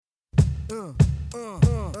Check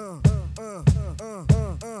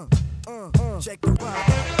the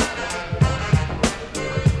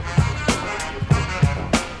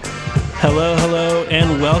Hello,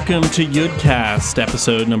 and welcome to Yudcast,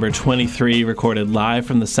 episode number 23, recorded live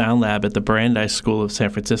from the Sound Lab at the Brandeis School of San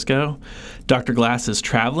Francisco. Dr. Glass is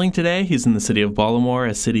traveling today. He's in the city of Baltimore,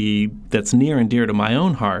 a city that's near and dear to my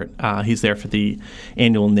own heart. He's there for the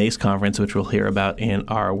annual NACE conference, which we'll hear about in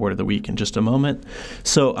our Award of the Week in just a moment.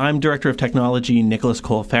 So I'm Director of Technology, Nicholas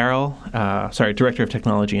Cole-Farrell. Director of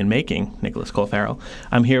Technology and Making, Nicholas Cole-Farrell.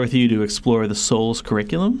 I'm here with you to explore the Souls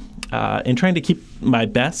curriculum and trying to keep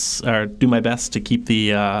do my best to keep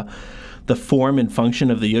the form and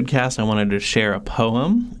function of the Yudcast. I wanted to share a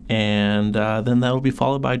poem, and then that will be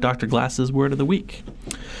followed by Dr. Glass's Word of the Week.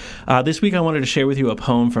 This week I wanted to share with you a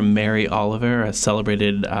poem from Mary Oliver, a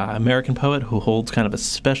celebrated American poet who holds kind of a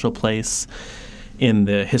special place in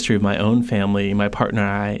the history of my own family. My partner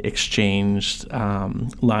and I exchanged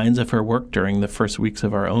lines of her work during the first weeks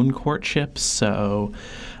of our own courtship, so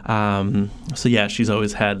yeah, she's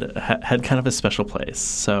always had kind of a special place.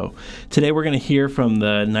 So today we're going to hear from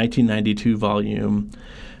the 1992 volume,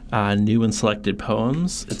 New and Selected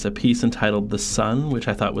Poems. It's a piece entitled The Sun, which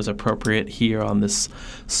I thought was appropriate here on this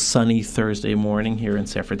sunny Thursday morning here in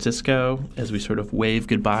San Francisco as we sort of wave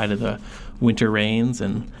goodbye to the winter rains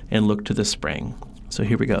and look to the spring. So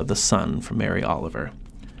here we go, The Sun from Mary Oliver.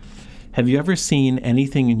 Have you ever seen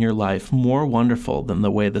anything in your life more wonderful than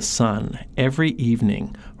the way the sun, every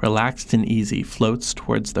evening, relaxed and easy, floats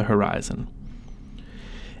towards the horizon,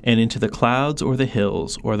 and into the clouds or the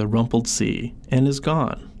hills or the rumpled sea, and is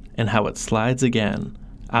gone, and how it slides again,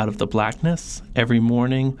 out of the blackness, every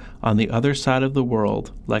morning, on the other side of the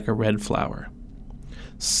world, like a red flower,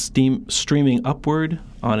 streaming upward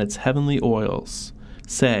on its heavenly oils,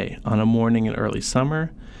 say, on a morning in early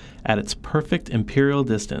summer, at its perfect imperial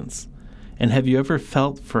distance. And have you ever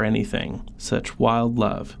felt for anything such wild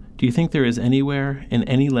love? Do you think there is anywhere, in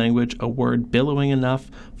any language, a word billowing enough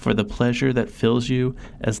for the pleasure that fills you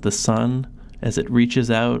as the sun, as it reaches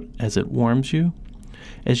out, as it warms you?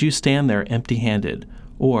 As you stand there empty-handed,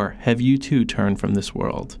 or have you too turned from this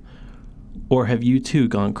world? Or have you too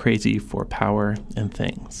gone crazy for power and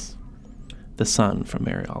things? The Sun from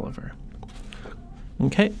Mary Oliver.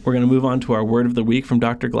 Okay, we're going to move on to our Word of the Week from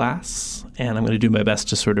Dr. Glass, and I'm going to do my best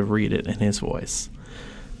to sort of read it in his voice.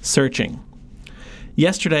 Searching.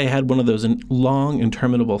 Yesterday I had one of those long,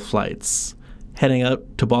 interminable flights, heading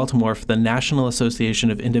out to Baltimore for the National Association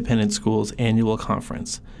of Independent Schools annual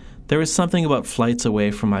conference. There is something about flights away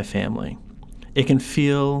from my family. It can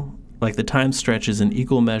feel like the time stretches in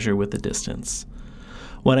equal measure with the distance.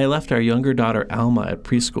 When I left our younger daughter Alma at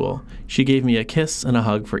preschool, she gave me a kiss and a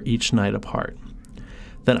hug for each night apart.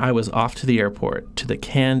 Then I was off to the airport, to the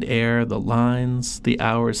canned air, the lines, the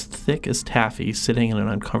hours thick as taffy, sitting in an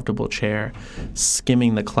uncomfortable chair,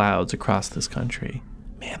 skimming the clouds across this country.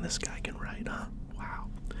 Man, this guy can write, huh? Wow.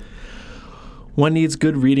 One needs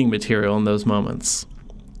good reading material in those moments.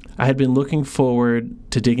 I had been looking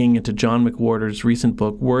forward to digging into John McWhorter's recent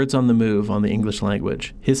book, Words on the Move on the English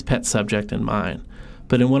Language, his pet subject and mine.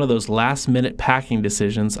 But in one of those last-minute packing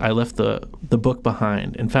decisions, I left the book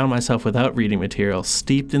behind and found myself without reading material,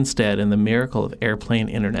 steeped instead in the miracle of airplane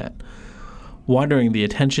internet, wandering the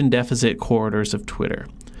attention-deficit corridors of Twitter.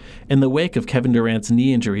 In the wake of Kevin Durant's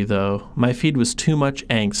knee injury, though, my feed was too much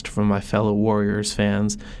angst from my fellow Warriors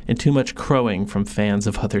fans and too much crowing from fans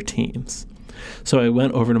of other teams. So I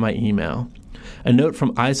went over to my email. A note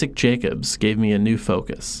from Isaac Jacobs gave me a new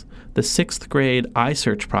focus. The 6th grade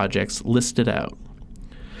iSearch projects listed out,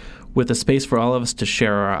 with a space for all of us to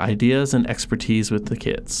share our ideas and expertise with the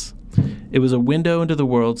kids. It was a window into the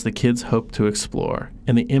worlds the kids hope to explore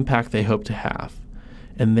and the impact they hope to have.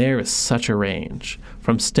 And there is such a range,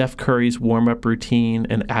 from Steph Curry's warm-up routine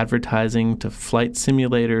and advertising to flight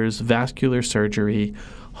simulators, vascular surgery,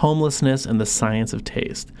 homelessness, and the science of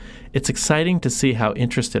taste. It's exciting to see how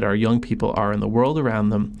interested our young people are in the world around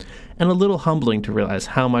them, and a little humbling to realize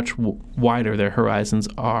how much wider their horizons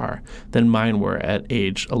are than mine were at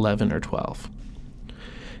age 11 or 12.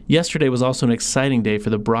 Yesterday was also an exciting day for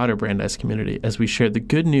the broader Brandeis community as we shared the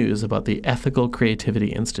good news about the Ethical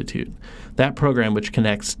Creativity Institute, that program which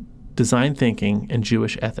connects design thinking and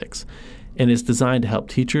Jewish ethics, and is designed to help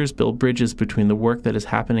teachers build bridges between the work that is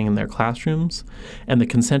happening in their classrooms and the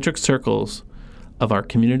concentric circles of our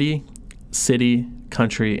community, city,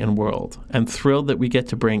 country, and world. I'm thrilled that we get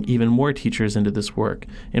to bring even more teachers into this work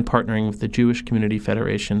in partnering with the Jewish Community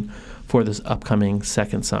Federation for this upcoming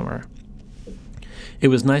second summer. It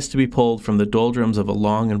was nice to be pulled from the doldrums of a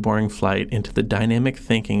long and boring flight into the dynamic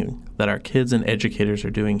thinking that our kids and educators are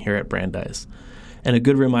doing here at Brandeis. and a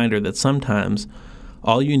good reminder that sometimes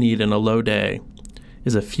all you need in a low day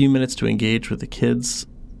is a few minutes to engage with the kids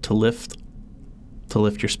to lift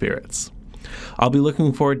your spirits. I'll be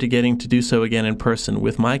looking forward to getting to do so again in person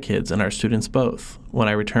with my kids and our students both when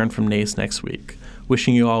I return from NACE next week.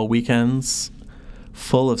 Wishing you all weekends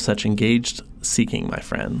full of such engaged seeking, my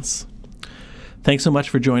friends. Thanks so much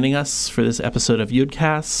for joining us for this episode of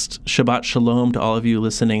Yudcast. Shabbat Shalom to all of you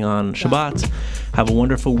listening on Shabbat. Have a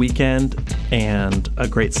wonderful weekend and a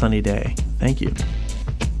great sunny day. Thank you.